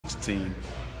16,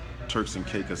 Turks and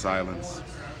Caicos Islands.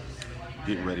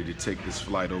 Getting ready to take this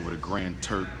flight over to Grand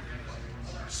Turk.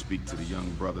 Speak to the young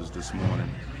brothers this morning,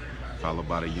 followed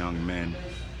by the young men.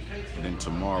 And then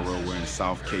tomorrow we're in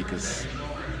South Caicos,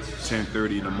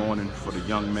 10:30 in the morning for the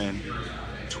young men,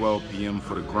 12 p.m.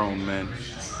 for the grown men.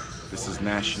 This is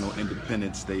National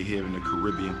Independence Day here in the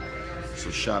Caribbean. So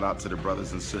shout out to the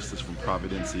brothers and sisters from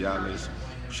Providenciales.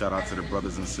 Shout out to the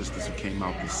brothers and sisters who came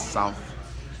out to South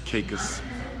Caicos,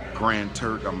 Grand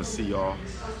Turk. I'm gonna see y'all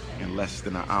in less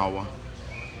than an hour.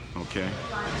 Okay.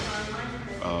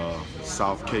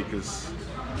 South Caicos,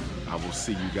 I will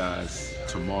see you guys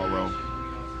tomorrow.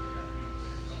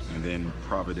 And then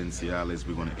Providenciales,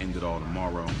 we're gonna end it all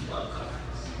tomorrow.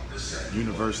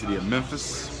 University of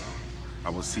Memphis, I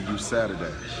will see you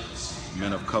Saturday.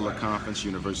 Men of Color Conference,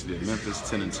 University of Memphis,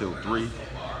 10 until 3.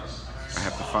 I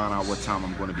have to find out what time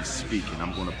I'm going to be speaking.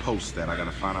 I'm going to post that. I got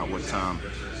to find out what time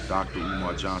Dr.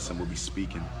 Umar Johnson will be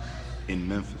speaking in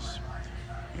Memphis.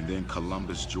 And then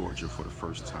Columbus, Georgia for the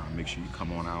first time. Make sure you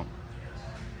come on out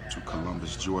to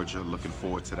Columbus, Georgia. Looking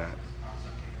forward to that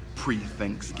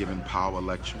pre-Thanksgiving power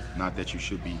lecture. Not that you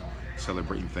should be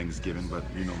celebrating Thanksgiving, but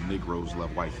you know, Negroes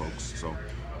love white folks. So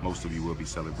most of you will be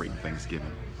celebrating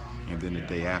Thanksgiving. And then the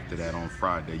day after that, on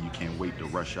Friday, you can't wait to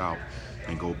rush out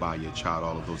and go buy your child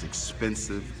all of those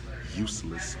expensive,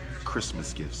 useless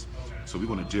Christmas gifts. So we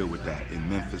want to deal with that in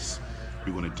Memphis.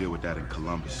 We want to deal with that in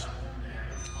Columbus.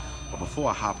 But before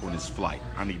I hop on this flight,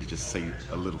 I need to just say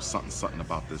a little something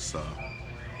about this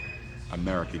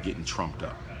America getting trumped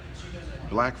up.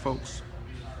 Black folks,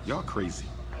 y'all crazy.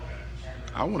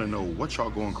 I want to know what y'all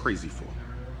going crazy for.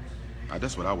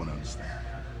 That's what I want to understand.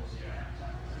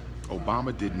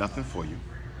 Obama did nothing for you.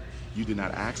 You did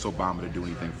not ask Obama to do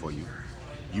anything for you.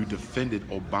 You defended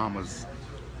Obama's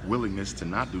willingness to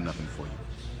not do nothing for you.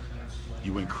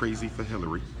 You went crazy for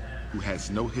Hillary, who has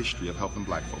no history of helping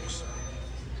black folks.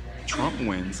 Trump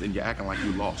wins and you're acting like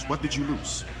you lost. What did you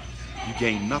lose? You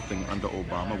gained nothing under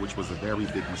Obama, which was a very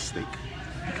big mistake,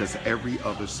 because every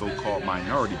other so-called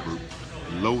minority group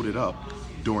loaded up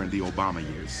during the Obama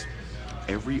years.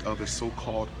 Every other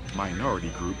so-called minority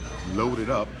group loaded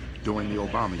up during the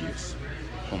Obama years.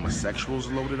 Homosexuals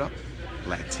loaded up,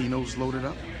 Latinos loaded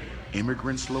up,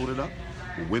 immigrants loaded up,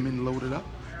 women loaded up,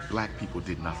 black people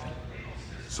did nothing.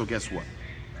 So guess what?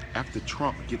 After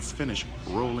Trump gets finished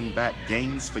rolling back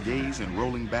gains for gays and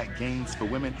rolling back gains for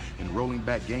women and rolling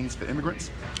back gains for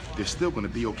immigrants, they're still gonna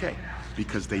be okay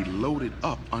because they loaded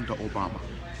up under Obama.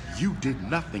 You did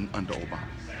nothing under Obama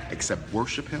except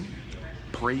worship him,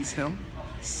 praise him,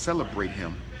 celebrate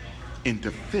him, and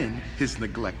defend his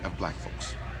neglect of black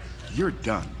folks. You're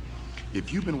done.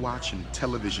 If you've been watching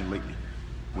television lately,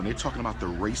 when they're talking about the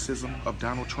racism of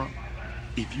Donald Trump,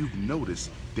 if you've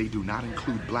noticed, they do not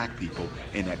include black people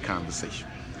in that conversation.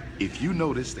 If you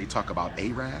notice, they talk about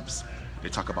Arabs, they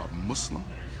talk about Muslim,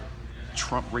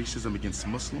 Trump racism against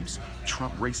Muslims,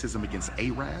 Trump racism against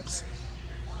Arabs.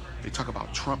 They talk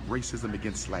about Trump racism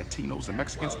against Latinos and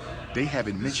Mexicans. They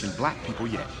haven't mentioned black people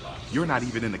yet. You're not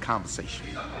even in the conversation.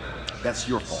 That's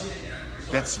your fault.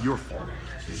 That's your fault.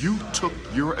 You took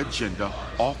your agenda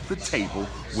off the table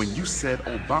when you said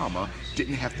Obama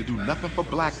didn't have to do nothing for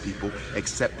black people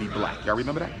except be black. Y'all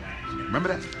remember that? Remember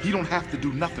that? He don't have to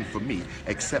do nothing for me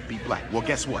except be black. Well,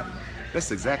 guess what?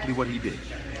 That's exactly what he did.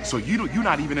 So you're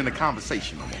not even in the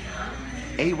conversation no more.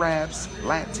 Arabs,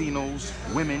 Latinos,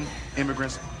 women,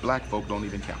 immigrants, black folk don't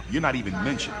even count. You're not even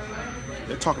mentioned.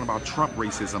 They're talking about Trump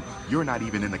racism. You're not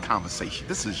even in the conversation.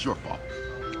 This is your fault.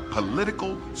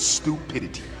 Political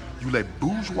stupidity. You let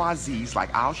bourgeoisies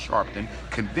like Al Sharpton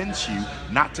convince you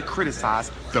not to criticize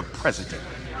the president.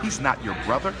 He's not your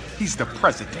brother. He's the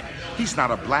president. He's not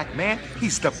a black man.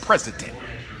 He's the president.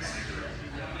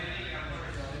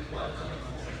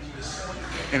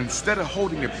 And instead of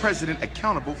holding the president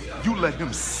accountable, you let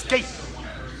him skate.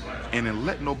 And in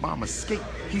letting Obama skate,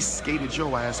 he skated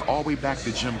your ass all the way back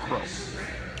to Jim Crow.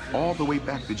 All the way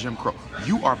back to Jim Crow.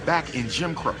 You are back in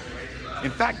Jim Crow. In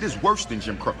fact, it's worse than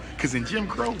Jim Crow, because in Jim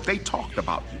Crow, they talked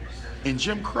about you. In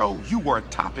Jim Crow, you were a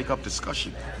topic of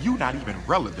discussion. You're not even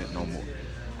relevant no more.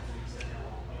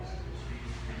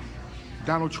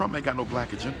 Donald Trump ain't got no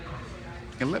black agenda.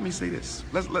 And let me say this.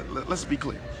 Let's be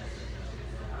clear.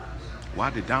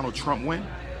 Why did Donald Trump win?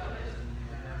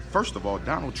 First of all,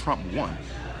 Donald Trump won.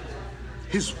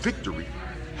 His victory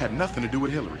had nothing to do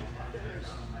with Hillary.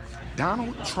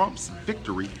 Donald Trump's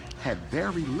victory had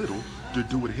very little to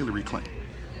do with Hillary Clinton.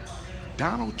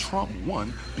 Donald Trump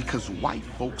won because white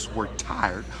folks were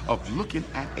tired of looking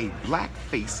at a black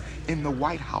face in the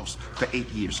White House for 8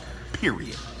 years,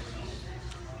 period.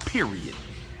 Period.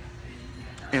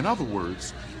 In other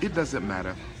words, it doesn't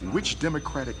matter which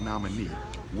Democratic nominee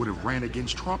would have ran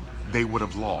against Trump, they would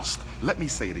have lost. Let me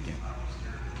say it again.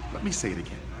 Let me say it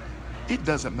again. It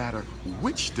doesn't matter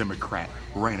which Democrat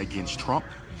ran against Trump,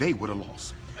 they would have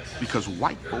lost. Because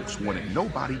white folks wanted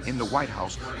nobody in the White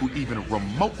House who even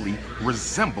remotely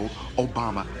resembled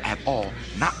Obama at all.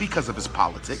 Not because of his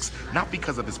politics, not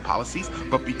because of his policies,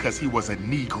 but because he was a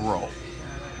Negro.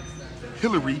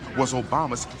 Hillary was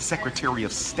Obama's Secretary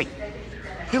of State.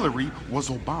 Hillary was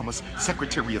Obama's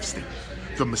Secretary of State.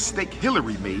 The mistake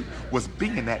Hillary made was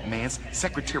being that man's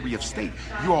Secretary of State.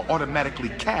 You are automatically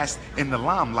cast in the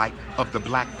limelight of the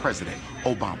black president,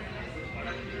 Obama.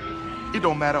 It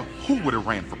don't matter who would have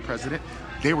ran for president,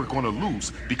 they were going to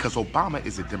lose because Obama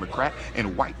is a Democrat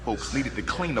and white folks needed to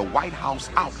clean the White House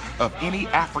out of any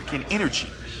African energy.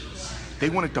 They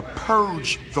wanted to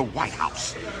purge the White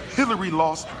House. Hillary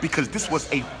lost because this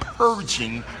was a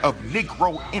purging of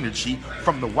Negro energy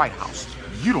from the White House.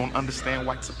 You don't understand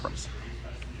white supremacy.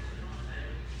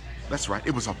 That's right,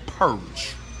 it was a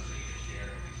purge.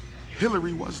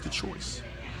 Hillary was the choice.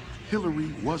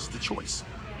 Hillary was the choice.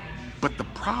 But the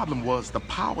problem was the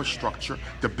power structure,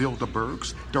 the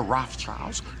Bilderbergs, the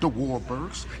Rothschilds, the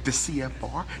Warburgs, the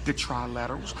CFR, the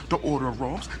Trilaterals, the Order of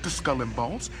Rome's, the Skull and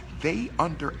Bones. They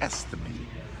underestimated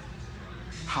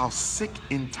how sick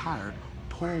and tired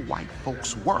poor white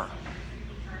folks were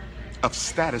of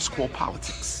status quo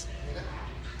politics.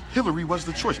 Hillary was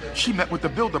the choice. She met with the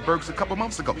Bilderbergs a couple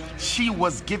months ago. She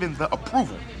was given the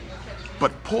approval.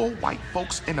 But poor white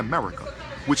folks in America,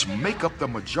 which make up the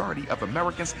majority of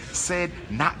Americans, said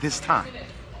not this time.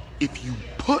 If you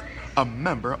put a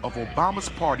member of Obama's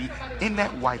party in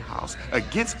that White House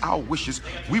against our wishes,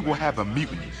 we will have a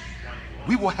mutiny.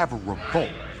 We will have a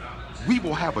revolt. We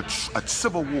will have a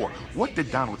civil war. What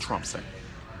did Donald Trump say?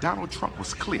 Donald Trump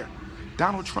was clear.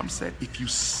 Donald Trump said, if you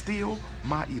steal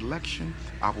my election,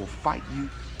 I will fight you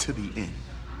to the end.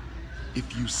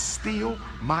 If you steal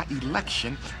my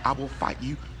election, I will fight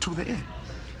you to the end.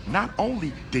 Not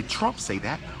only did Trump say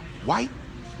that, white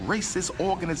racist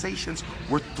organizations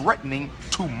were threatening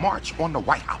to march on the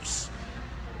White House.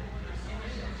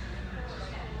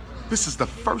 This is the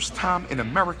first time in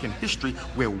American history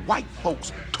where white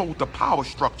folks told the power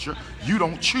structure, you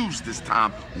don't choose this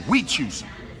time, we choose you.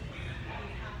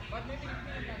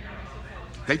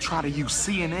 They try to use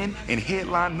CNN and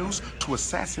headline news to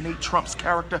assassinate Trump's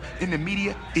character in the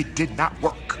media. It did not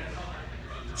work.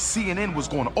 CNN was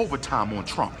going overtime on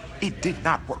Trump. It did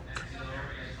not work.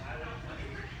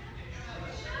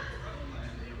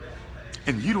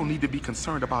 And you don't need to be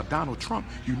concerned about Donald Trump.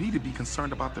 You need to be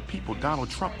concerned about the people Donald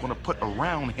Trump going to put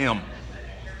around him.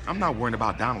 I'm not worrying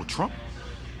about Donald Trump.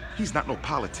 He's not no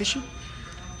politician.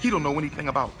 He don't know anything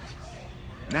about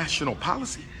national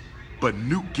policy. But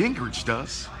Newt Gingrich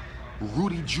does.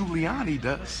 Rudy Giuliani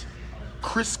does.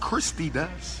 Chris Christie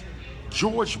does.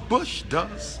 George Bush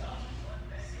does.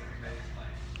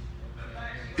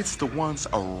 It's the ones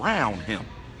around him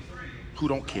who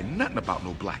don't care nothing about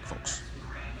no black folks.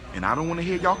 And I don't want to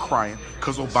hear y'all crying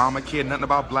because Obama cared nothing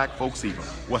about black folks either.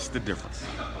 What's the difference?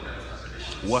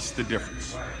 What's the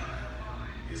difference?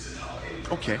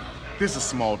 Okay, there's a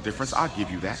small difference. I'll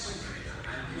give you that.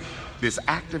 There's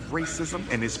active racism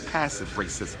and there's passive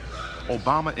racism.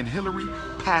 Obama and Hillary,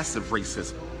 passive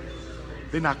racism.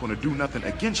 They're not going to do nothing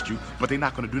against you, but they're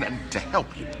not going to do nothing to help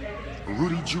you.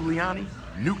 Rudy Giuliani,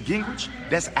 Newt Gingrich,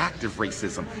 that's active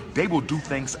racism. They will do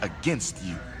things against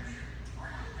you.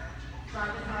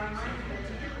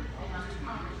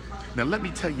 Now let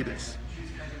me tell you this.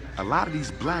 A lot of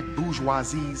these black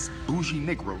bourgeoisies, bougie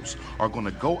Negroes are going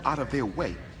to go out of their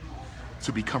way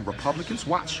to become Republicans.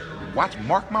 Watch,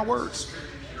 mark my words.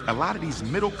 A lot of these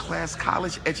middle-class,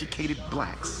 college-educated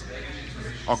blacks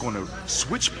are going to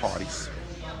switch parties,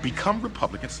 become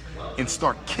Republicans, and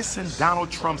start kissing Donald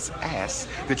Trump's ass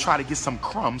to try to get some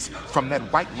crumbs from that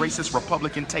white racist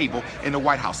Republican table in the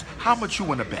White House. How much you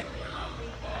want to bet?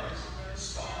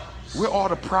 We're all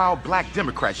the proud black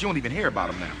Democrats. You don't even hear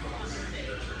about them now.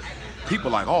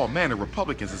 People like, oh man, the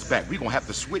Republicans is back. We're going to have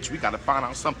to switch. We got to find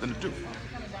out something to do.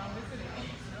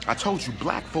 I told you,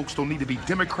 black folks don't need to be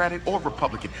Democratic or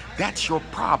Republican. That's your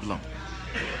problem.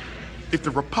 If the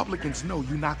Republicans know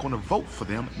you're not going to vote for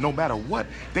them, no matter what,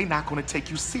 they're not going to take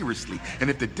you seriously. And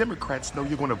if the Democrats know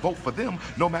you're going to vote for them,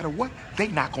 no matter what, they're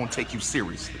not going to take you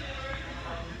seriously.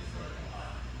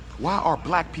 Why are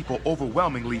black people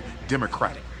overwhelmingly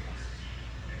Democratic?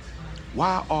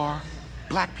 Why are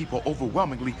black people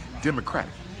overwhelmingly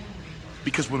Democratic?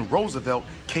 Because when Roosevelt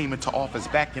came into office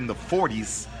back in the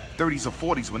 40s, 30s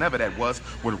or 40s, whenever that was,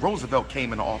 when Roosevelt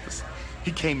came into office,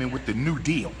 he came in with the New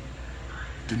Deal.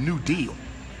 The New Deal.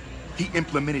 He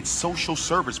implemented social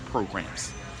service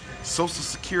programs, Social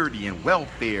Security and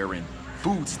welfare and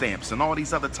food stamps and all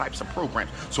these other types of programs.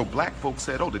 So black folks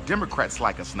said, oh, the Democrats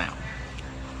like us now.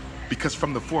 Because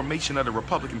from the formation of the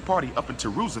Republican Party up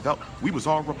until Roosevelt, we was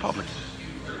all Republican.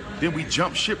 Then we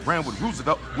jumped ship, ran with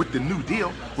Roosevelt with the New Deal,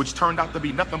 which turned out to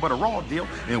be nothing but a raw deal,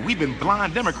 and we've been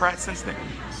blind Democrats since then.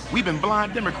 We've been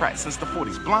blind Democrats since the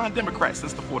 40s, blind Democrats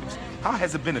since the 40s. How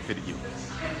has it benefited you?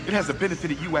 It hasn't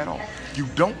benefited you at all. You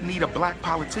don't need a black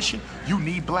politician, you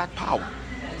need black power.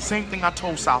 Same thing I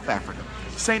told South Africa.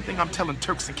 Same thing I'm telling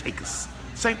Turks and Caicos.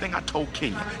 Same thing I told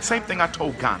Kenya. Same thing I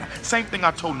told Ghana. Same thing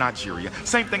I told Nigeria.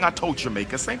 Same thing I told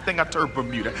Jamaica. Same thing I told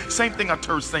Bermuda. Same thing I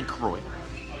told St. Croix.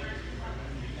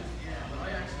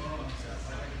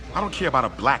 I don't care about a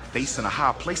black face in a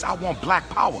high place. I want black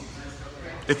power.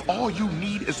 If all you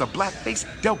need is a black face,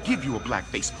 they'll give you a black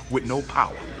face with no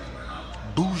power.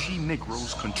 Bougie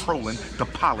Negroes controlling the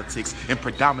politics in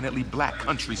predominantly black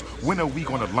countries. When are we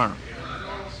going to learn?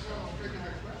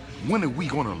 When are we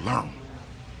going to learn?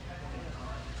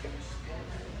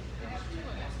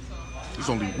 There's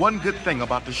only one good thing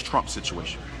about this Trump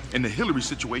situation. And the Hillary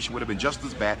situation would have been just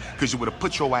as bad because you would have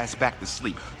put your ass back to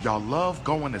sleep. Y'all love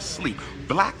going to sleep.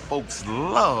 Black folks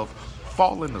love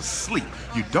falling asleep.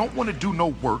 You don't want to do no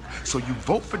work, so you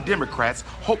vote for Democrats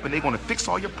hoping they're going to fix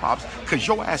all your problems because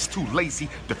your ass too lazy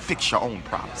to fix your own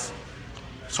problems.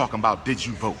 Talking about did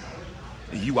you vote?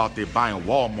 You out there buying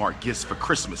Walmart gifts for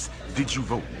Christmas. Did you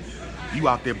vote? You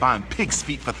out there buying pig's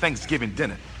feet for Thanksgiving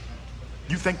dinner.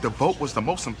 You think the vote was the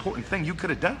most important thing you could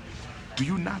have done? Do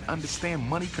you not understand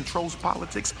money controls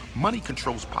politics? Money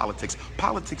controls politics.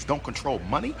 Politics don't control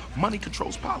money. Money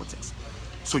controls politics.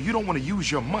 So you don't want to use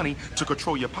your money to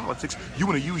control your politics. You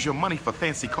want to use your money for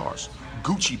fancy cars,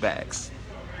 Gucci bags.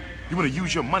 You want to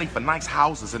use your money for nice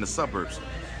houses in the suburbs,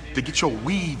 to get your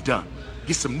weave done,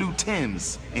 get some new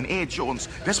Timbs and Air Jordans.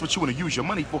 That's what you want to use your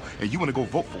money for, and you want to go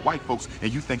vote for white folks,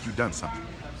 and you think you've done something.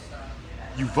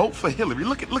 You vote for Hillary.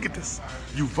 Look at this.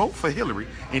 You vote for Hillary,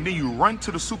 and then you run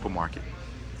to the supermarket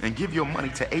and give your money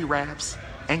to Arabs,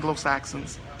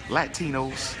 Anglo-Saxons,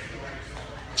 Latinos,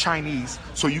 Chinese,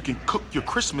 so you can cook your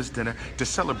Christmas dinner to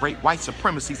celebrate white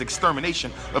supremacy's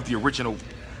extermination of the original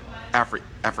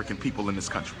African people in this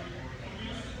country.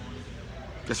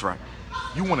 That's right.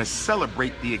 You want to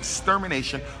celebrate the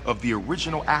extermination of the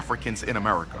original Africans in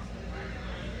America.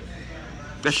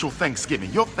 That's your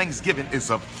Thanksgiving. Your Thanksgiving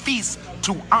is a feast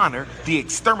to honor the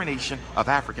extermination of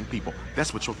African people.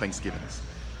 That's what your Thanksgiving is.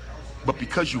 But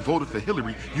because you voted for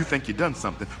Hillary, you think you've done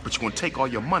something, but you're going to take all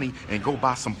your money and go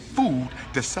buy some food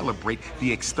to celebrate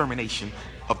the extermination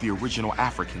of the original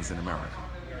Africans in America.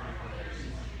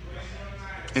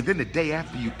 And then the day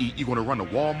after you eat, you're going to run to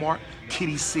Walmart,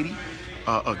 Kitty City,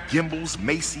 Gimbel's,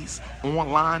 Macy's,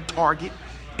 online, Target,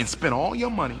 and spend all your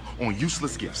money on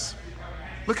useless gifts.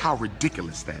 Look how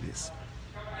ridiculous that is.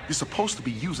 You're supposed to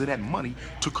be using that money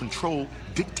to control,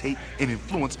 dictate, and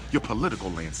influence your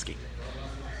political landscape.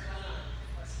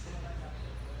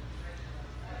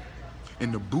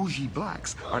 And the bougie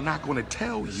blacks are not going to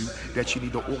tell you that you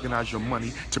need to organize your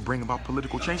money to bring about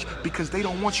political change because they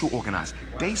don't want you organized.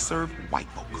 They serve white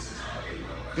folks.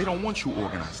 They don't want you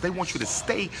organized. They want you to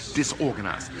stay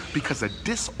disorganized because a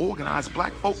disorganized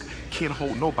black folk can't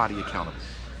hold nobody accountable.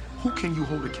 Who can you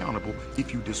hold accountable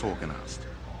if you disorganized?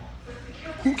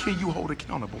 Who can you hold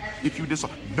accountable if you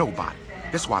disorganized? Nobody.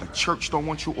 That's why the church don't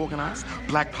want you organized.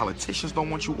 Black politicians don't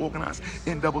want you organized.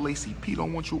 NAACP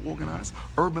don't want you organized.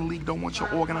 Urban League don't want you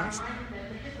organized.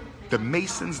 The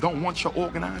Masons don't want you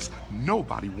organized.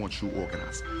 Nobody wants you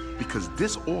organized because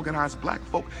disorganized black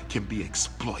folk can be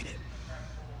exploited.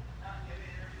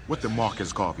 What did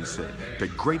Marcus Garvey say? The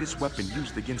greatest weapon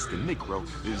used against the Negro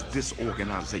is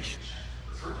disorganization.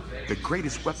 The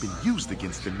greatest weapon used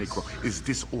against the Negro is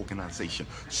disorganization.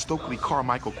 Stokely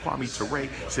Carmichael Kwame Ture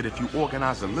said if you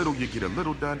organize a little, you get a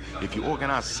little done. If you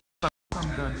organize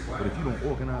some done, but if you don't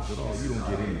organize at all, you don't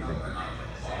get anything done.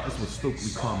 That's what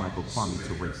Stokely Carmichael Kwame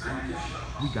Ture said.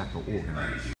 We got to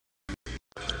organize.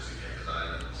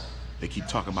 They keep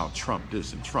talking about Trump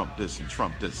this and Trump this and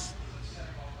Trump this.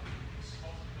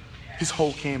 His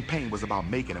whole campaign was about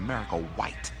making America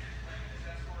white.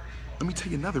 Let me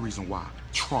tell you another reason why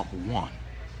Trump won.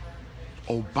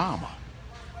 Obama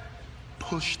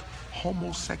pushed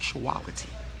homosexuality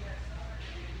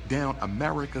down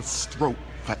America's throat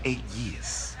for 8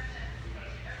 years.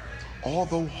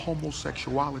 Although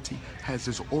homosexuality has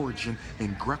its origin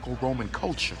in Greco-Roman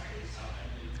culture,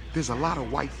 there's a lot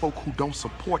of white folk who don't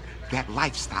support that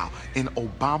lifestyle, and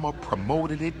Obama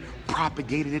promoted it,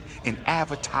 propagated it, and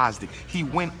advertised it. He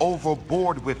went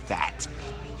overboard with that.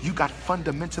 You got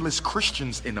fundamentalist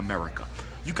Christians in America.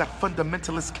 You got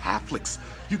fundamentalist Catholics.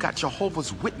 You got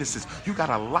Jehovah's Witnesses. You got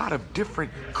a lot of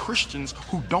different Christians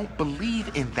who don't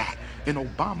believe in that. And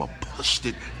Obama pushed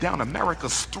it down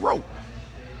America's throat.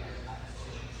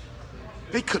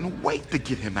 They couldn't wait to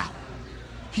get him out.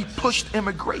 He pushed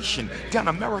immigration down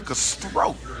America's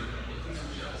throat.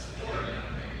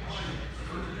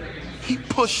 He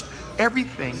pushed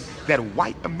everything that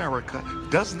white America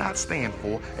does not stand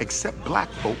for except black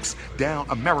folks down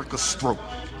America's throat.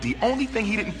 The only thing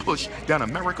he didn't push down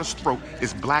America's throat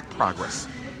is black progress.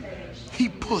 He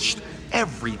pushed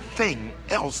everything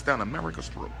else down America's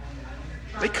throat.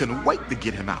 They couldn't wait to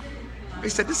get him out. They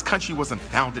said this country wasn't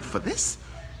founded for this.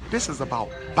 This is about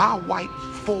by white,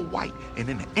 for white, and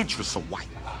in the interests of white.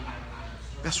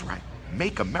 That's right.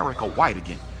 Make America white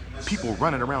again. People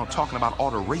running around talking about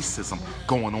all the racism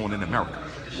going on in America.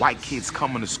 White kids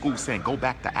coming to school saying, go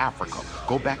back to Africa,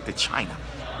 go back to China.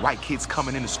 White kids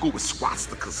coming into school with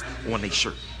swastikas on their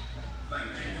shirt.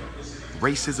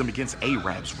 Racism against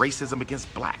Arabs, racism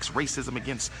against blacks, racism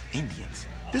against Indians.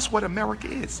 This is what America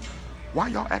is. Why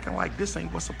y'all acting like this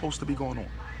ain't what's supposed to be going on?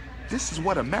 This is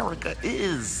what America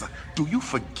is. Do you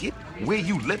forget where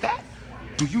you live at?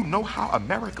 Do you know how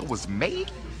America was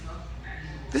made?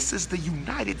 This is the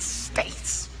United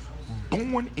States,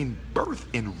 born in birth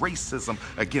in racism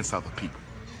against other people.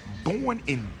 Born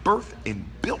in birth and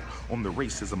built on the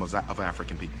racism of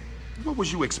African people. What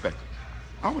was you expecting?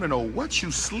 I want to know what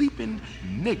you sleeping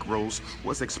Negroes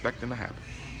was expecting to happen.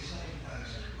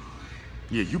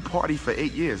 Yeah, you partied for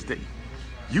 8 years, didn't you?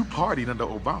 You partied under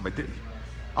Obama, didn't you?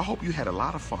 I hope you had a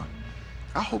lot of fun.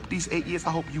 I hope these 8 years, I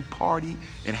hope you partied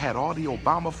and had all the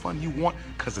Obama fun you want,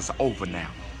 because it's over now.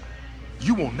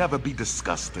 You will never be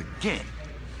discussed again.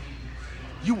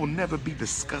 You will never be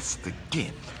discussed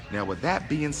again. Now, with that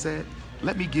being said,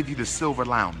 let me give you the silver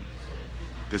lining.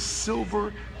 The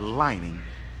silver lining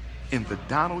in the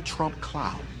Donald Trump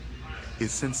cloud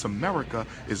is, since America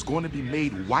is going to be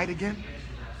made white again,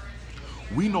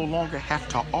 we no longer have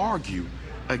to argue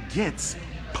against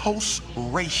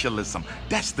post-racialism.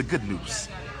 That's the good news.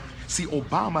 See,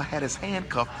 Obama had his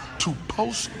handcuffed to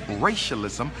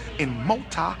post-racialism and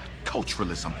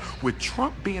multiculturalism. With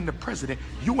Trump being the president,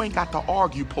 you ain't got to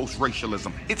argue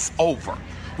post-racialism. It's over.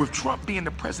 With Trump being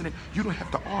the president, you don't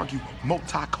have to argue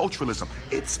multiculturalism.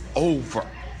 It's over.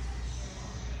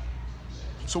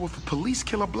 So if the police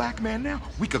kill a black man now,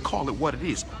 we could call it what it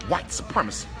is, white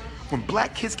supremacy. When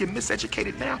black kids get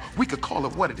miseducated now, we could call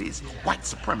it what it is, white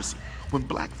supremacy. When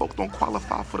black folk don't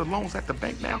qualify for the loans at the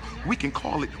bank now, we can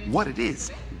call it what it is,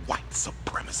 white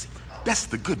supremacy. That's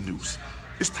the good news.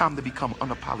 It's time to become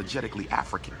unapologetically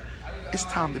African. It's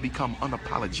time to become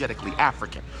unapologetically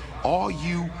African. All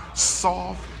you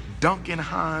soft Duncan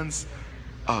Hines,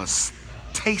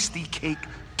 tasty cake,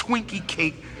 Twinkie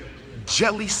cake,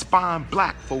 jelly spine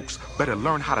black folks better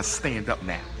learn how to stand up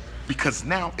now. Because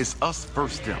now it's us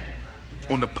versus them.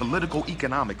 On the political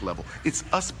economic level, it's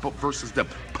us versus them.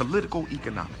 Political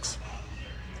economics.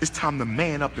 It's time to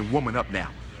man up and woman up now.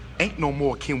 Ain't no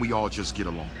more can we all just get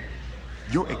along.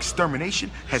 Your extermination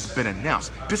has been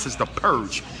announced. This is the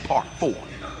Purge Part 4.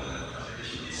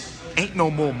 Ain't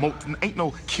no more, ain't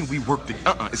no can we work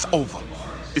together. It's over.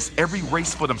 It's every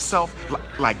race for themselves,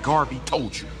 like Garvey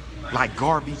told you. Like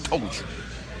Garvey told you.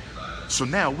 So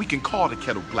now we can call the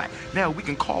kettle black. Now we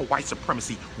can call white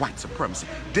supremacy white supremacy.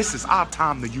 This is our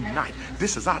time to unite.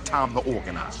 This is our time to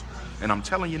organize. And I'm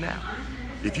telling you now,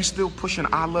 if you still pushing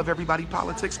I love everybody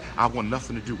politics, I want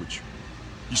nothing to do with you.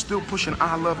 You still pushing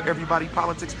I love everybody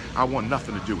politics, I want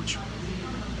nothing to do with you.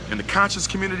 In the conscious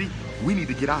community, we need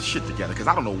to get our shit together, because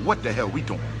I don't know what the hell we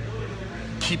doing.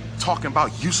 Keep talking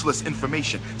about useless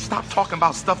information. Stop talking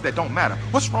about stuff that don't matter.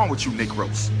 What's wrong with you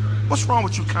Negroes? What's wrong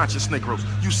with you conscious Negroes?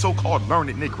 You so-called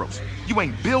learned Negroes. You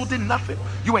ain't building nothing.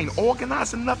 You ain't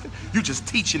organizing nothing. You just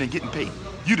teaching and getting paid.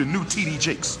 You the new T.D.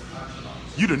 Jakes.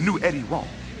 You the new Eddie Wrong.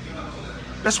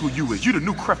 That's who you is. You the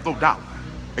new Creflo Dollar.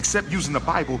 Except using the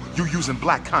Bible, you using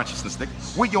black consciousness,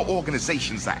 nigga. Where your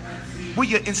organizations at? Where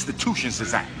your institutions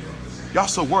is at? Y'all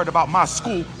so worried about my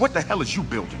school. What the hell is you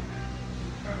building?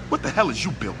 What the hell is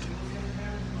you building?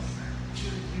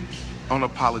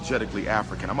 Unapologetically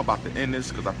African. I'm about to end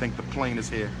this because I think the plane is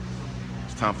here.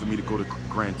 It's time for me to go to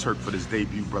Grand Turk for this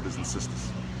debut, brothers and sisters.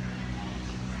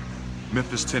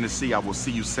 Memphis, Tennessee, I will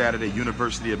see you Saturday,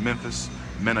 University of Memphis,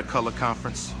 Men of Color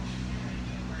Conference.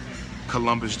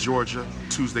 Columbus, Georgia,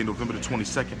 Tuesday, November the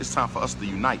 22nd. It's time for us to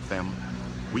unite, family.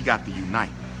 We got to unite.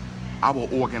 I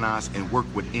will organize and work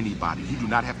with anybody. You do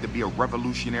not have to be a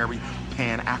revolutionary,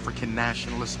 pan-African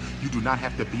nationalist. You do not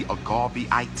have to be a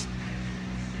Garveyite.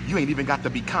 You ain't even got to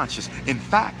be conscious. In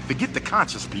fact, forget the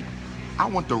conscious people. I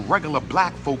want the regular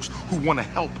black folks who want to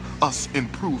help us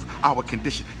improve our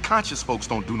condition. Conscious folks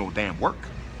don't do no damn work.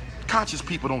 Conscious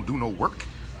people don't do no work.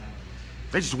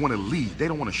 They just want to lead. They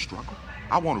don't want to struggle.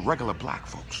 I want regular black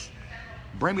folks.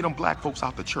 Bring me them black folks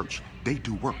out the church. They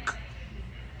do work.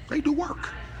 They do work.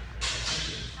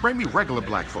 Bring me regular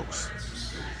black folks.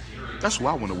 That's who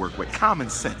I want to work with. Common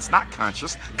sense, not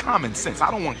conscious. Common sense. I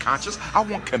don't want conscious. I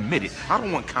want committed. I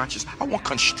don't want conscious. I want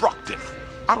constructive.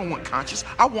 I don't want conscious.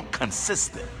 I want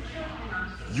consistent.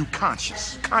 You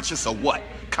conscious. Conscious of what?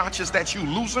 Conscious that you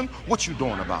losing? What you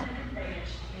doing about it?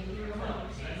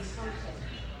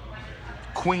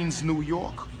 Queens, New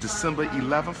York, December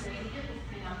 11th.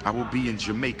 I will be in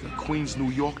Jamaica. Queens, New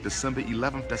York, December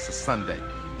 11th. That's a Sunday.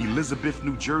 Elizabeth,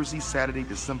 New Jersey, Saturday,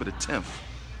 December the 10th.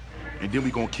 And then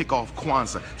we're going to kick off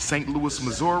Kwanzaa. St. Louis,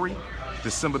 Missouri,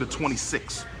 December the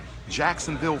 26th.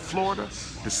 Jacksonville, Florida,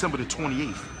 December the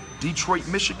 28th. Detroit,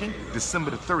 Michigan,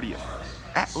 December the 30th.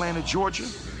 Atlanta, Georgia.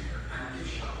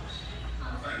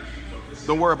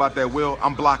 Don't worry about that, Will.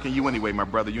 I'm blocking you anyway, my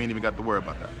brother. You ain't even got to worry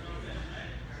about that.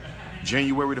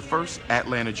 January the 1st,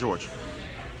 Atlanta, Georgia.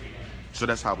 So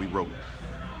that's how we roll.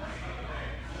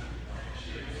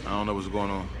 I don't know what's going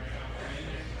on.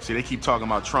 See, they keep talking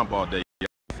about Trump all day.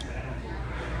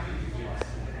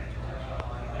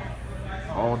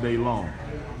 All day long.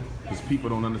 Because people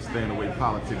don't understand the way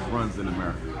politics runs in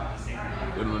America.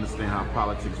 They don't understand how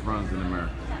politics runs in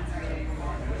America.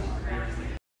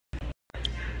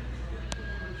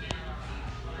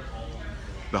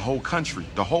 The whole country,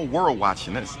 the whole world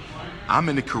watching this. I'm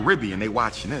in the Caribbean, they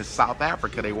watching this. South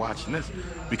Africa, they watching this.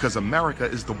 Because America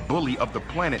is the bully of the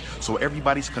planet. So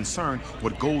everybody's concerned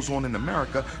what goes on in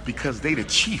America because they the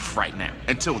chief right now.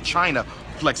 Until China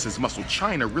flexes muscle.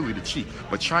 China really the chief,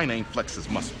 but China ain't flexes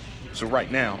muscle. So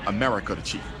right now, America the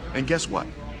chief. And guess what?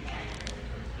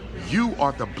 You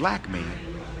are the black man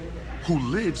who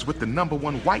lives with the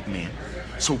 #1 white man.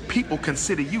 So people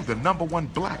consider you the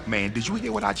 #1 black man. Did you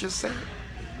hear what I just said?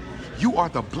 You are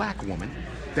the black woman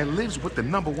that lives with the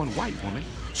 #1 white woman,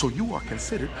 so you are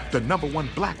considered the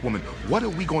 #1 black woman. What are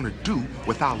we going to do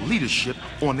with our leadership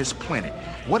on this planet?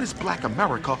 What is Black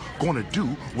America going to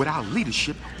do with our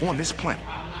leadership on this planet?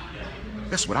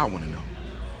 That's what I want to know.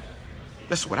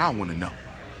 That's what I want to know.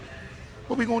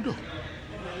 What we going to do?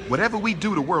 Whatever we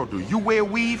do, the world do. You wear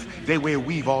weave, they wear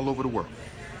weave all over the world.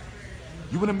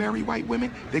 You want to marry white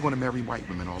women? They're going to marry white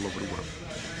women all over the world.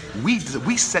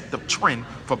 We set the trend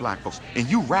for black folks. And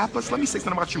you rappers, let me say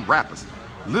something about you rappers.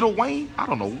 Lil Wayne, I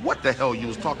don't know what the hell you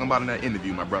was talking about in that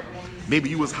interview, my brother. Maybe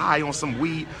you was high on some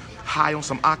weed, high on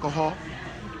some alcohol.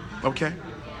 Okay?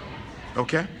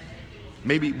 Okay?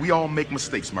 Maybe we all make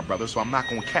mistakes, my brother, so I'm not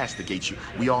going to castigate you.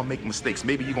 We all make mistakes.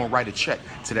 Maybe you're going to write a check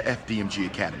to the FDMG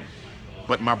Academy.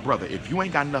 But my brother, if you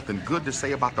ain't got nothing good to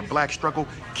say about the black struggle,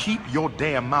 keep your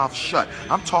damn mouth shut.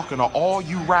 I'm talking to all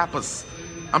you rappers.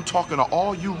 I'm talking to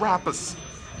all you rappers.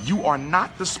 You are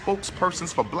not the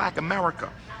spokespersons for Black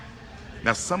America.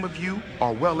 Now, some of you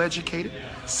are well educated.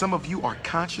 Some of you are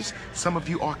conscious. Some of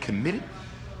you are committed.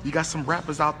 You got some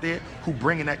rappers out there who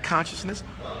bringing that consciousness.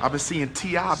 I've been seeing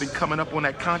T.I. been coming up on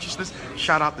that consciousness.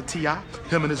 Shout out to T.I.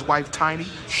 Him and his wife, Tiny.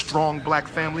 Strong black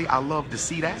family. I love to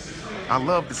see that. I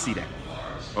love to see that.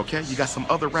 Okay, you got some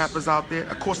other rappers out there.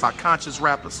 Of course, our conscious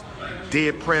rappers,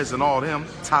 Dead Prez and all them,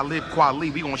 Talib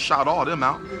Kweli, we gonna shout all them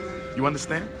out. You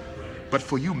understand? But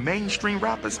for you mainstream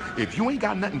rappers, if you ain't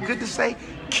got nothing good to say,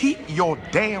 keep your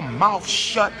damn mouth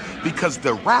shut, because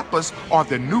the rappers are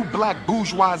the new black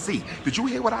bourgeoisie. Did you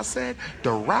hear what I said?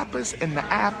 The rappers and the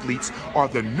athletes are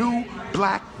the new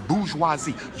black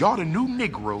bourgeoisie. Y'all the new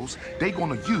Negroes they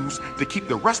gonna use to keep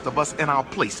the rest of us in our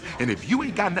place. And if you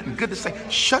ain't got nothing good to say,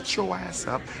 shut your ass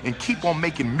up and keep on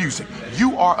making music.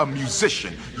 You are a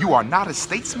musician. You are not a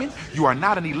statesman. You are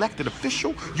not an elected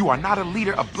official. You are not a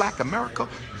leader of Black America.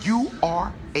 You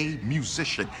are a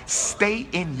musician. Stay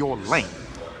in your lane.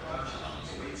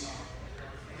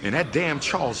 And that damn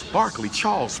Charles Barkley,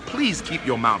 Charles, please keep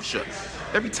your mouth shut.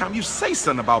 Every time you say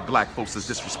something about black folks is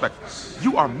disrespectful.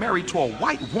 You are married to a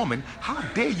white woman. How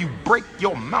dare you break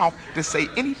your mouth to say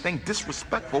anything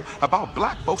disrespectful about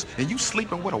black folks, and you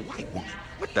sleeping with a white woman?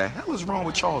 What the hell is wrong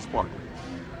with Charles Barkley?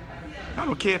 I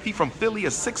don't care if he from Philly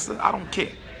or Sixer. I don't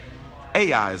care.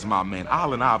 AI is my man.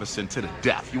 Allen Iverson to the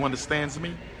death. You understands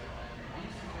me?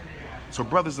 So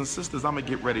brothers and sisters, I'm going to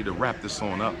get ready to wrap this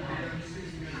on up.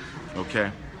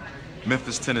 Okay?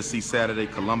 Memphis, Tennessee, Saturday.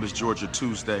 Columbus, Georgia,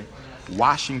 Tuesday.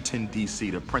 Washington, D.C.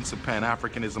 The Prince of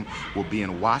Pan-Africanism will be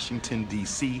in Washington,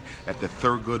 D.C. at the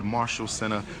Thurgood Marshall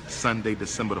Center, Sunday,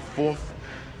 December the 4th.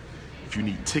 If you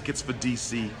need tickets for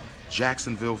D.C.,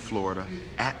 Jacksonville, Florida,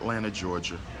 Atlanta,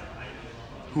 Georgia.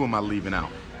 Who am I leaving out?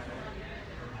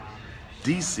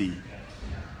 DC,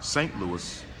 St.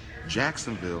 Louis,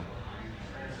 Jacksonville,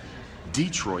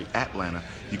 Detroit, Atlanta,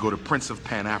 you go to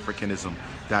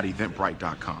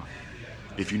princeofpanafricanism.eventbrite.com.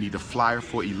 If you need the flyer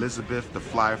for Elizabeth, the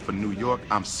flyer for New York,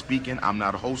 I'm speaking, I'm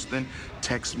not hosting,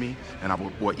 text me and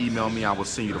or email me, I will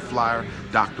send you the flyer,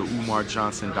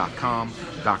 drumarjohnson.com,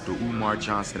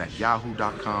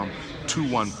 drumarjohnson@yahoo.com,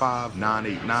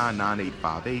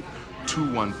 215-989-9858,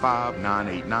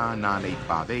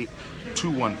 215-989-9858,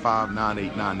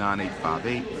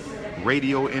 215-989-9858.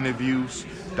 Radio interviews,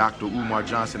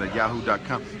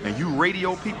 drumarjohnson@yahoo.com. And you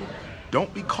radio people,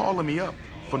 don't be calling me up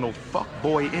for no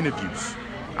fuckboy interviews.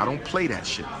 I don't play that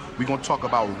shit. We're gonna talk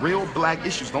about real black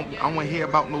issues. I don't wanna hear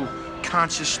about no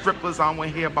conscious strippers. I don't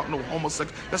wanna hear about no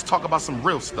homosexual. Let's talk about some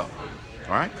real stuff.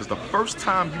 All right? Because the first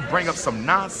time you bring up some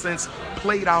nonsense,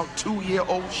 played out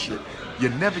 2-year-old shit,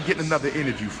 you're never getting another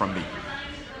interview from me.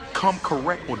 Come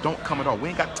correct or don't come at all. We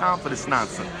ain't got time for this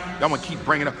nonsense. Y'all want to keep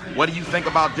bringing up, what do you think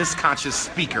about this conscious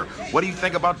speaker? What do you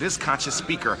think about this conscious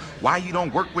speaker? Why you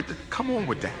don't work with the... Come on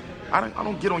with that. I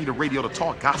don't get on the radio to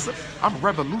talk gossip. I'm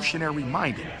revolutionary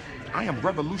minded. I am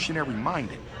revolutionary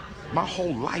minded. My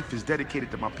whole life is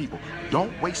dedicated to my people.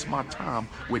 Don't waste my time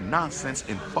with nonsense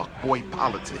and fuckboy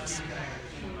politics.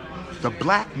 The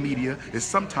black media is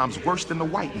sometimes worse than the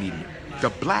white media. The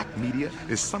black media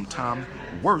is sometimes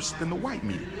worse than the white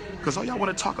media. Because all y'all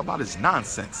want to talk about is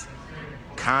nonsense.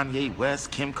 Kanye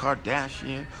West, Kim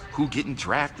Kardashian, who getting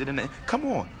drafted in the... Come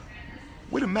on.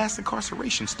 Where the mass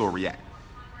incarceration story at?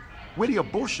 Where the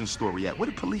abortion story at? Where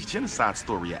the police genocide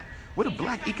story at? Where the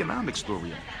black economic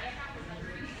story at?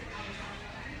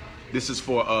 This is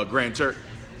for Grand Turk.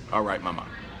 All right, mama.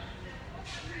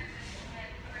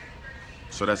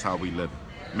 So that's how we live.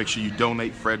 Make sure you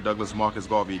donate. Fred Douglass Marcus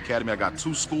Garvey Academy. I got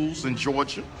 2 schools in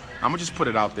Georgia. I'm going to just put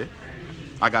it out there.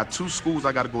 I got 2 schools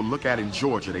I got to go look at in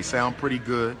Georgia. They sound pretty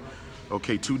good.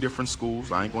 Okay, 2 different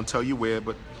schools. I ain't going to tell you where,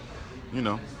 but, you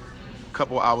know, a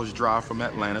couple hours drive from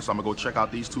Atlanta. So I'm going to go check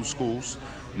out these 2 schools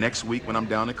next week when I'm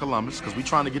down in Columbus, because we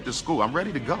trying to get to school. I'm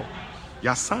ready to go.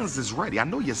 Y'all sons is ready. I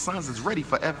know your sons is ready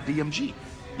for FDMG.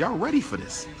 Y'all ready for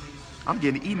this? I'm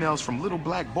getting emails from little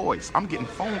black boys. I'm getting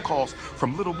phone calls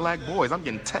from little black boys. I'm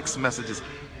getting text messages.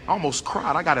 I almost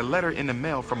cried. I got a letter in the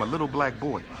mail from a little black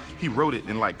boy. He wrote it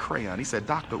in like crayon. He said,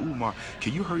 Dr. Umar,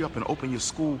 can you hurry up and open your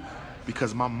school?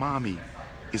 Because my mommy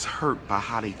is hurt by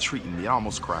how they treating me. I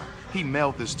almost cried. He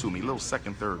mailed this to me, little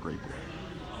 2nd, 3rd grade boy.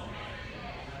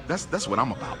 That's what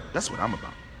I'm about. That's what I'm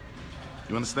about.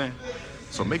 You understand?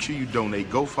 So make sure you donate.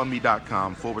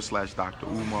 GoFundMe.com/Dr.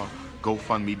 Umar.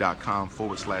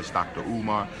 GoFundMe.com/Dr.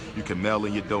 Umar. You can mail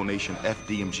in your donation,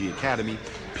 FDMG Academy,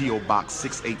 P.O. Box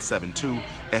 6872,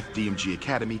 FDMG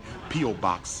Academy, P.O.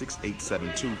 Box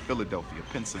 6872, Philadelphia,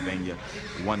 Pennsylvania,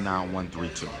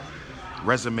 19132.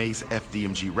 Resumes,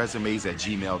 FDMG resumes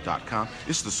 @gmail.com.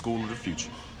 It's the school of the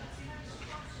future.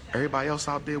 Everybody else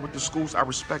out there with the schools, I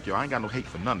respect y'all. I ain't got no hate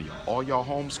for none of y'all. All y'all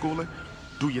homeschooling,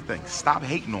 do your thing. Stop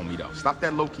hating on me, though. Stop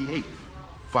that low-key hate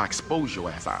before I expose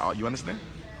your ass. You understand?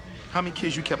 How many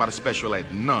kids you kept out of special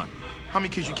ed? None. How many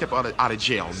kids you kept out of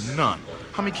jail? None.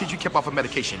 How many kids you kept off of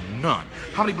medication? None.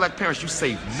 How many black parents you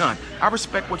saved? None. I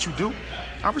respect what you do.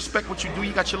 I respect what you do.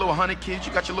 You got your little 100 kids.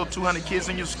 You got your little 200 kids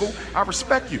in your school. I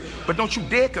respect you. But don't you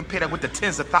dare compare that with the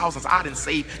tens of thousands I didn't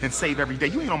save and save every day.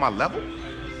 You ain't on my level.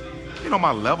 You ain't on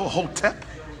my level, Hotep.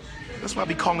 That's why I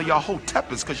be calling y'all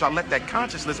Hoteppers, because y'all let that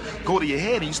consciousness go to your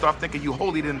head and you start thinking you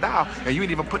holier than thou, and you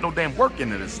ain't even put no damn work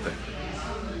into this thing.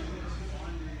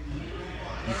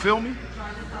 You feel me?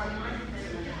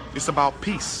 It's about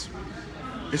peace.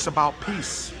 It's about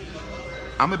peace.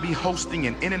 I'm going to be hosting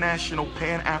an International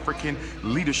Pan-African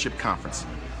Leadership Conference.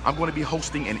 I'm going to be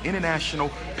hosting an International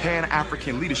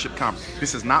Pan-African Leadership Conference.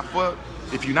 This is not for,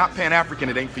 if you're not Pan-African,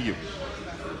 it ain't for you.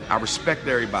 I respect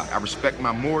everybody. I respect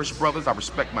my Moorish brothers. I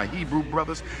respect my Hebrew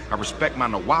brothers. I respect my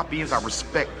Nawapians. I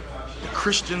respect the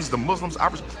Christians, the Muslims.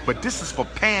 But this is for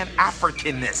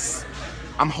Pan-Africanists.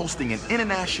 I'm hosting an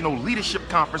international leadership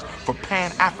conference for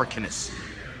Pan-Africanists.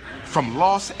 From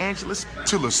Los Angeles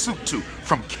to Lesotho,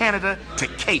 from Canada to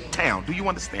Cape Town. Do you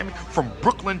understand me? From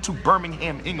Brooklyn to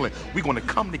Birmingham, England. We're going to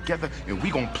come together and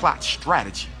we're going to plot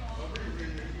strategy.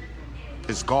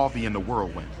 It's Garvey in the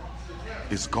whirlwind.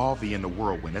 It's Garvey in the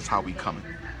whirlwind. That's how we coming.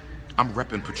 I'm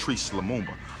repping Patrice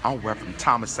Lumumba. I'm repping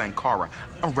Thomas Sankara.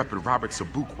 I'm repping Robert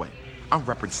Sobukwe. I'm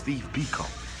repping Steve Biko.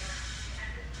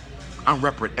 I'm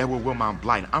repping Edward Wilmot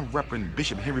Blyton. I'm repping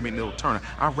Bishop Henry McNeil Turner.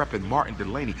 I'm repping Martin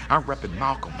Delaney. I'm repping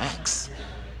Malcolm X.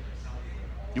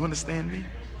 You understand me?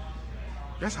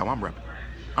 That's how I'm repping.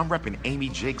 I'm repping Amy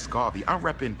Jakes Garvey. I'm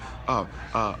repping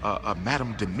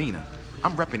Madam Demeanor.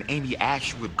 I'm repping Amy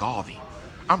Ashwood Garvey.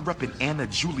 I'm repping Anna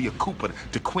Julia Cooper,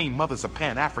 the queen mothers of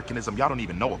Pan-Africanism y'all don't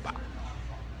even know about.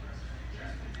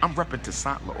 I'm repping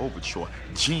Toussaint L'Ouverture,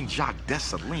 Jean-Jacques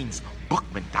Dessalines,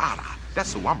 Bookman Dada.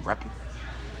 That's who I'm repping.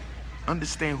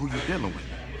 Understand who you're dealing with.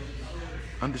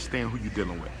 Understand who you're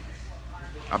dealing with.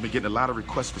 I've been getting a lot of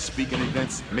requests for speaking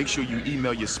events. Make sure you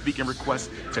email your speaking requests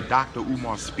to Dr.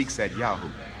 Umar Speaks at Yahoo.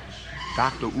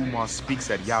 Dr. Umar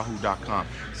Speaks at yahoo.com.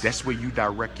 That's where you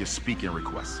direct your speaking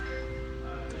requests.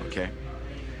 Okay?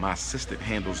 My assistant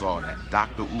handles all that.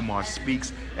 Dr. Umar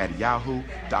Speaks at Yahoo.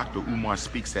 Dr. Umar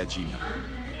Speaks at Gmail.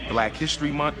 Black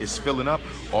History Month is filling up.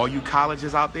 All you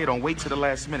colleges out there, don't wait till the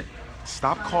last minute.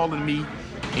 Stop calling me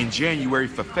in January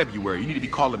for February. You need to be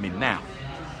calling me now.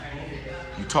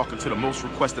 You talking to the most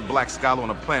requested black scholar on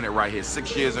the planet right here.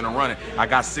 6 years in a running. I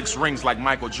got 6 rings like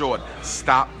Michael Jordan.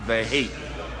 Stop the hate.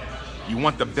 You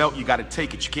want the belt, you got to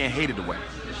take it. You can't hate it away.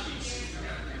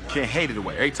 Can't hate it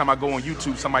away. Every time I go on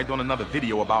YouTube, somebody doing another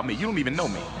video about me. You don't even know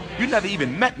me. You never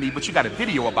even met me, but you got a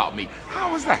video about me.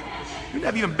 How is that? You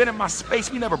never even been in my space.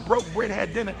 We never broke bread,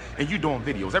 had dinner, and you doing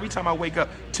videos. Every time I wake up,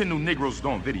 10 new Negroes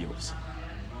doing videos.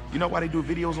 You know why they do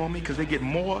videos on me? Because they get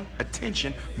more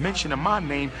attention mentioning my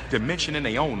name than mentioning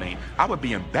their own name. I would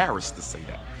be embarrassed to say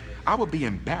that. I would be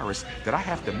embarrassed that I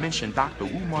have to mention Dr.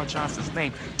 Umar Johnson's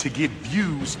name to get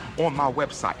views on my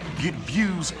website, get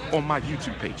views on my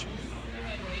YouTube page.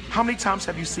 How many times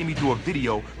have you seen me do a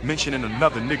video mentioning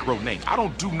another Negro name? I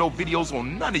don't do no videos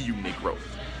on none of you Negroes.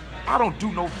 I don't do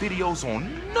no videos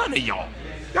on none of y'all.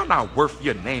 Y'all not worth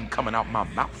your name coming out my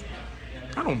mouth.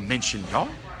 I don't mention y'all.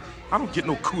 I don't get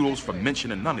no kudos for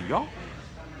mentioning none of y'all.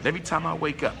 Every time I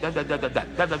wake up,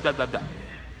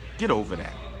 get over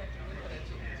that.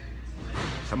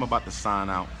 So I'm about to sign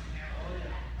out.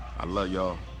 I love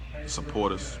y'all,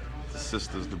 supporters, the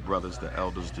sisters, the brothers, the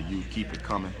elders, the youth. Keep it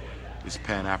coming. It's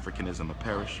Pan-Africanism or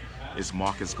perish. It's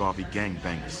Marcus Garvey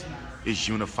gangbangers. It's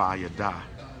unify or die.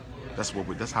 That's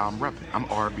how I'm repping. I'm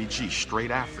RBG,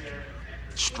 straight African.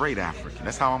 Straight African.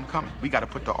 That's how I'm coming. We got to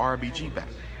put the RBG back.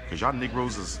 Because y'all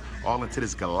Negroes is all into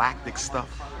this galactic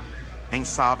stuff. Ain't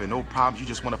solving no problems. You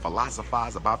just want to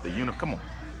philosophize about the universe. Come on.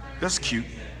 That's cute.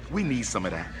 We need some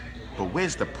of that. But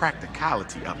where's the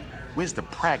practicality of it? Where's the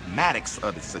pragmatics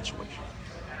of the situation?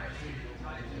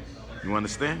 You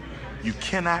understand? You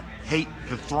cannot hate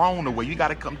the throne away. You got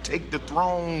to come take the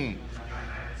throne.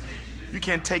 You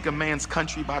can't take a man's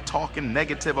country by talking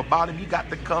negative about him. You got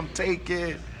to come take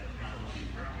it.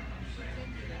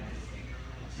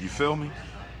 You feel me?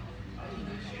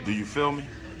 Do you feel me?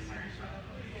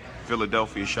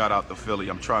 Philadelphia, shout out to Philly.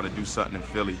 I'm trying to do something in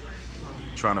Philly.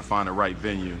 Trying to find the right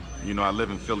venue. You know, I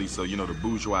live in Philly, so you know the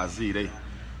bourgeoisie, they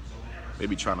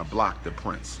be trying to block the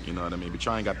prince. You know what I mean? But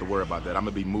y'all ain't got to worry about that. I'm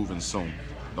gonna be moving soon.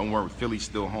 Don't worry, Philly's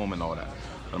still home and all that.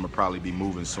 But I'm gonna probably be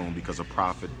moving soon because a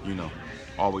prophet, you know,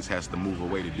 always has to move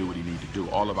away to do what he needs to do.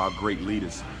 All of our great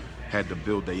leaders had to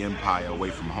build their empire away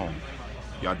from home.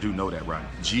 Y'all do know that, right?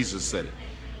 Jesus said it.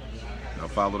 Now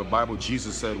follow the Bible.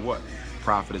 Jesus said what?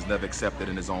 Prophet is never accepted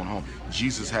in his own home.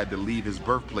 Jesus had to leave his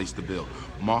birthplace to build.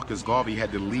 Marcus Garvey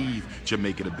had to leave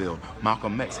Jamaica to build.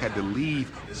 Malcolm X had to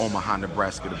leave Omaha,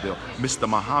 Nebraska to build. Mr.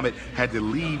 Muhammad had to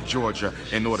leave Georgia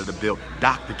in order to build.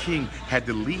 Dr. King had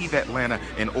to leave Atlanta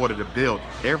in order to build.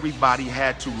 Everybody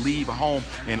had to leave home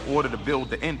in order to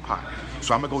build the empire.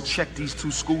 So I'm gonna go check these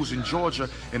 2 schools in Georgia,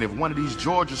 and if one of these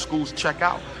Georgia schools check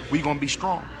out, we gonna be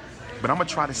strong. But I'm gonna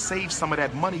try to save some of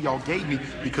that money y'all gave me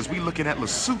because we looking at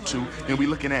Lesotho and we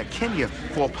looking at Kenya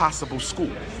for a possible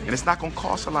school. And it's not gonna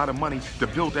cost a lot of money to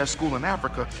build that school in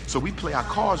Africa. So we play our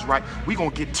cards right. We gonna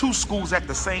get 2 schools at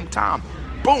the same time.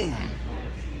 Boom.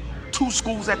 2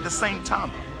 schools at the same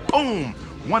time. Boom.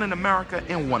 One in America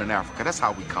and one in Africa. That's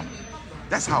how we come.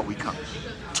 That's how we come.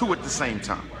 2 at the same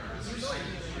time.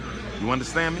 You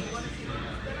understand me?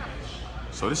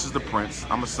 So this is the Prince.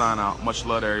 I'm gonna sign out. Much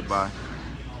love to everybody.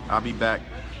 I'll be back.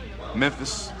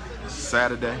 Memphis,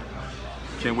 Saturday.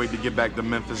 Can't wait to get back to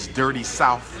Memphis. Dirty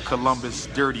South, Columbus,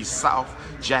 Dirty South,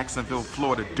 Jacksonville,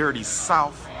 Florida, Dirty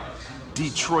South,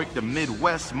 Detroit, the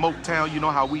Midwest, Motown. You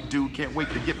know how we do. Can't wait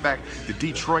to get back to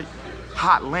Detroit.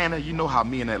 Hot Atlanta. You know how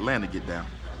me and Atlanta get down.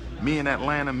 Me and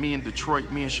Atlanta, me and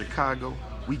Detroit, me and Chicago.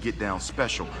 We get down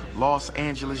special. Los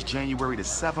Angeles, January the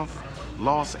 7th.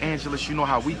 Los Angeles, you know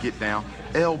how we get down.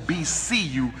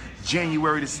 LBCU,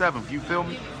 January the 7th. You feel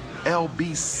me?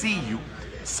 LBCU.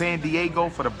 San Diego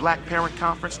for the Black Parent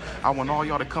Conference. I want all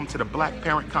y'all to come to the Black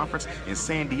Parent Conference in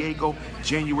San Diego,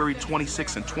 January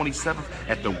 26th and 27th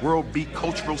at the World Beat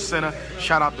Cultural Center.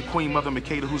 Shout out to Queen Mother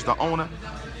Makeda, who's the owner.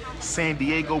 San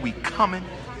Diego, we coming.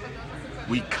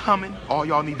 We coming. All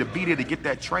y'all need to be there to get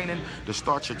that training to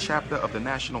start your chapter of the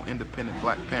National Independent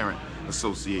Black Parent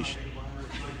Association.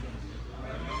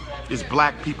 It's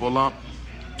black people up,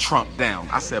 Trump down.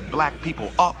 I said black people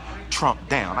up, Trump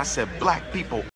down. I said black people